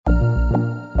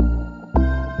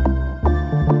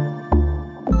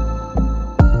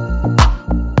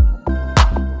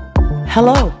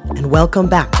Hello, and welcome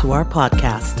back to our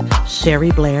podcast,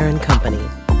 Sherry Blair and Company,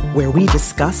 where we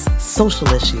discuss social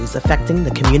issues affecting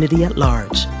the community at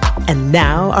large. And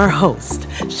now our host,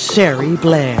 Sherry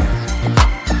Blair.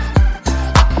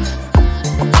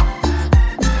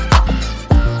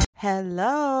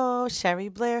 Hello, Sherry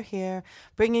Blair here,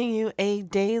 bringing you a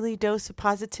daily dose of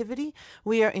positivity.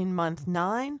 We are in month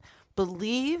 9.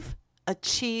 Believe,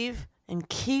 achieve, and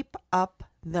keep up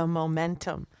the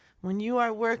momentum. When you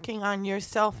are working on your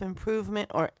self-improvement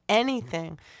or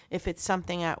anything, if it's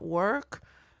something at work,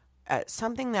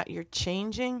 something that you're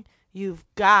changing, you've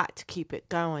got to keep it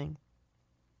going.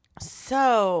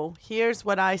 So here's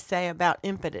what I say about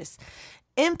impetus.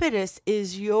 Impetus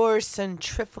is your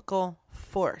centrifugal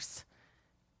force.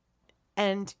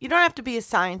 And you don't have to be a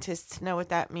scientist to know what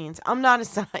that means. I'm not a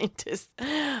scientist.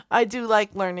 I do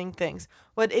like learning things.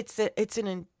 But it's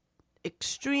an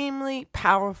extremely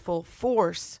powerful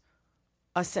force,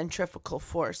 a centrifugal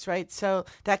force, right? So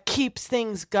that keeps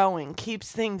things going,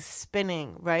 keeps things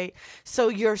spinning, right? So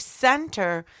your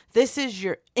center, this is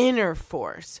your inner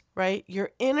force, right?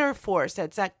 Your inner force,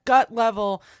 that's that gut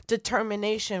level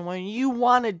determination when you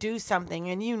want to do something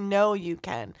and you know you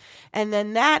can. And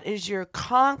then that is your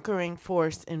conquering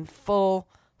force in full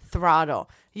throttle.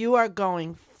 You are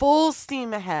going full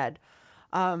steam ahead.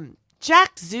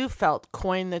 Jack Zufelt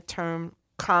coined the term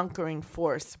conquering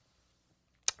force,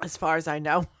 as far as I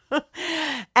know.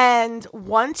 And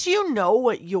once you know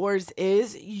what yours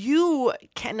is, you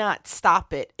cannot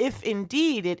stop it, if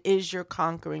indeed it is your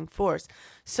conquering force.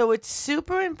 So it's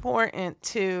super important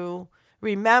to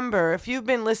remember, if you've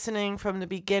been listening from the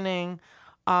beginning,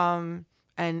 and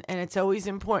it's always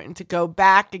important to go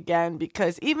back again,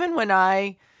 because even when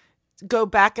I go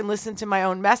back and listen to my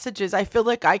own messages, I feel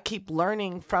like I keep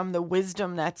learning from the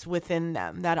wisdom that's within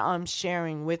them that I'm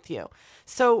sharing with you.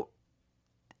 So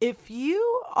if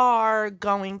you are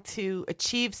going to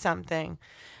achieve something,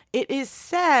 it is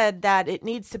said that it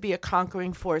needs to be a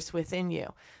conquering force within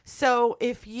you. So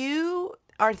if you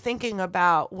are thinking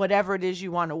about whatever it is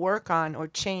you want to work on or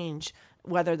change,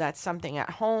 whether that's something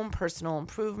at home, personal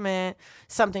improvement,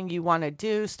 something you want to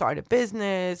do, start a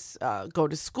business, go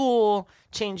to school,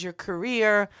 change your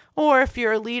career, or if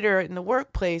you're a leader in the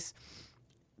workplace,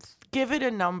 give it a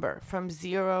number from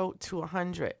 0 to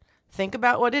 100. Think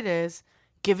about what it is.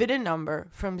 Give it a number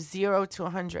from 0 to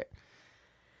 100.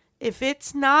 If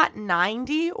it's not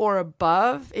 90 or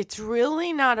above, it's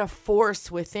really not a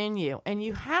force within you. And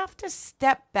you have to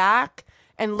step back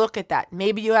and look at that.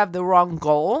 Maybe you have the wrong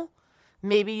goal.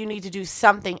 Maybe you need to do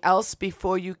something else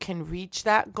before you can reach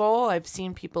that goal. I've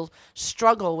seen people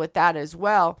struggle with that as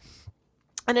well.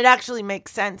 And it actually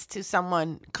makes sense to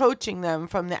someone coaching them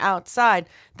from the outside.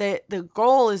 The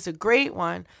goal is a great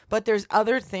one, but there's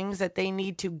other things that they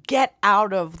need to get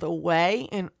out of the way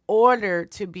in order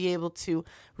to be able to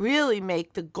really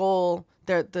make the goal,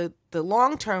 the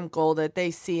long-term goal that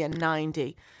they see in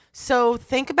 90. So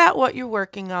think about what you're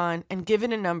working on and give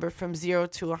it a number from 0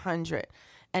 to 100.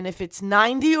 And if it's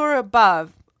 90 or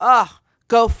above,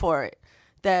 go for it.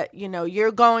 That,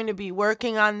 you're going to be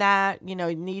working on that,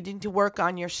 needing to work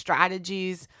on your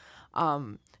strategies.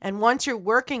 And once you're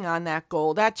working on that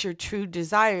goal, that's your true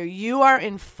desire, you are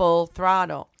in full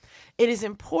throttle. It is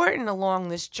important along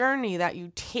this journey that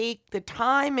you take the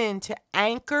time in to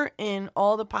anchor in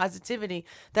all the positivity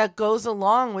that goes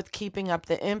along with keeping up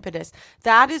the impetus.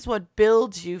 That is what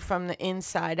builds you from the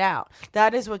inside out.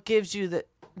 That is what gives you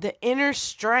the inner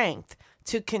strength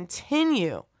to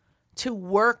continue to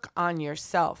work on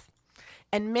yourself.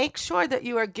 And make sure that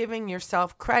you are giving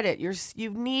yourself credit. You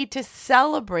need to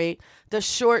celebrate the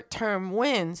short-term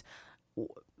wins.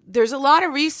 There's a lot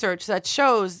of research that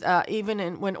shows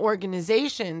when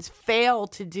organizations fail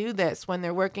to do this, when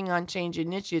they're working on change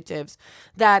initiatives,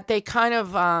 that they kind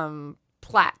of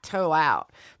plateau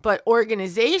out. But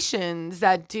organizations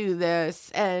that do this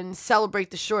and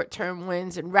celebrate the short-term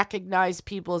wins and recognize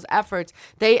people's efforts,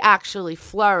 they actually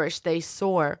flourish, they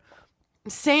soar.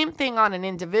 Same thing on an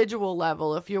individual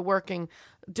level. If you're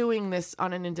doing this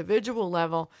on an individual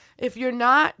level, if you're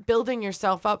not building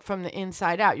yourself up from the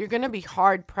inside out, you're going to be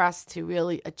hard pressed to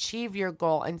really achieve your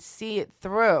goal and see it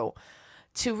through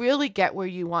to really get where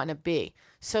you want to be.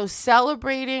 So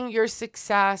celebrating your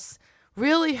success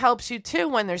really helps you too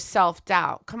when there's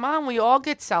self-doubt. Come on, we all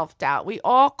get self-doubt. We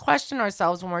all question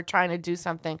ourselves when we're trying to do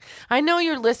something. I know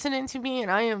you're listening to me and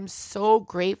I am so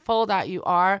grateful that you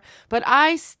are, but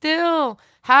I still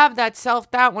have that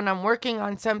self-doubt when I'm working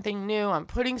on something new. I'm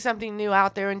putting something new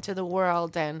out there into the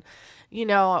world and,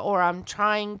 or I'm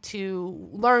trying to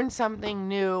learn something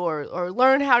new or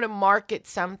learn how to market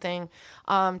something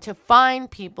to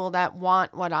find people that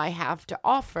want what I have to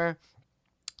offer.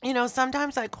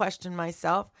 Sometimes I question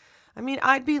myself. I mean,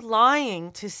 I'd be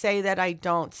lying to say that I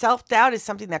don't. Self-doubt is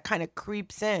something that kind of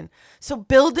creeps in. So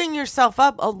building yourself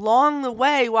up along the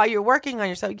way while you're working on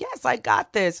yourself. Yes, I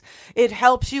got this. It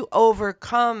helps you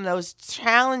overcome those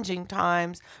challenging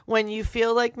times when you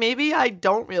feel like maybe I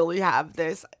don't really have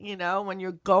this, when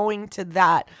you're going to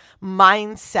that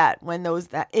mindset, when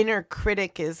that inner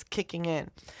critic is kicking in.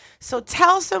 So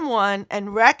tell someone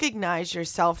and recognize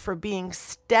yourself for being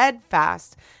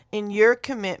steadfast in your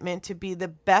commitment to be the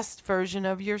best version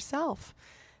of yourself.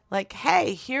 Like,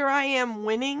 hey, here I am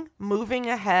winning, moving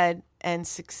ahead, and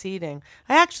succeeding.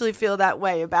 I actually feel that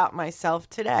way about myself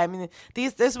today. I mean,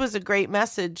 this was a great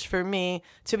message for me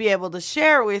to be able to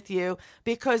share with you,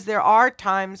 because there are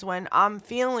times when I'm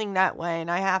feeling that way and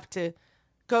I have to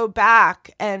go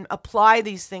back and apply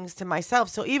these things to myself.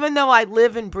 So even though I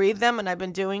live and breathe them, and I've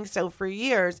been doing so for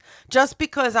years, just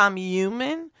because I'm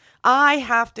human, I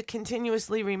have to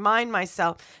continuously remind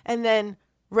myself and then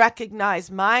recognize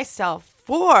myself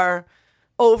for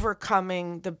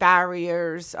overcoming the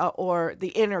barriers or the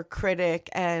inner critic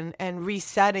and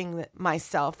resetting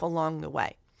myself along the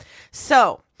way.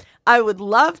 So I would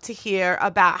love to hear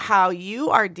about how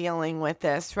you are dealing with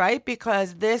this, right?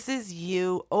 Because this is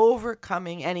you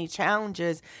overcoming any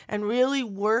challenges and really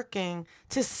working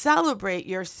to celebrate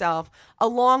yourself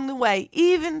along the way,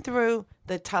 even through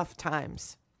the tough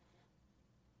times.